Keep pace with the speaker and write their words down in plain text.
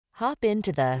Hop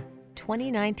into the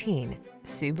 2019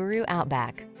 Subaru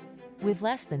Outback. With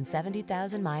less than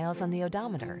 70,000 miles on the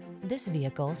odometer, this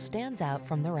vehicle stands out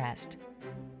from the rest.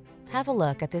 Have a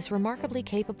look at this remarkably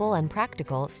capable and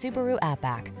practical Subaru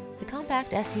Outback, the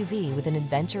compact SUV with an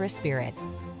adventurous spirit.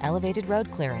 Elevated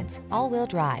road clearance, all-wheel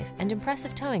drive, and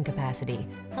impressive towing capacity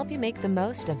help you make the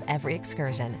most of every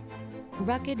excursion.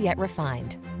 Rugged yet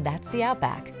refined, that's the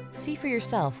Outback. See for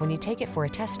yourself when you take it for a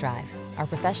test drive. Our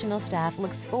professional staff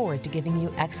looks forward to giving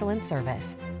you excellent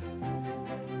service.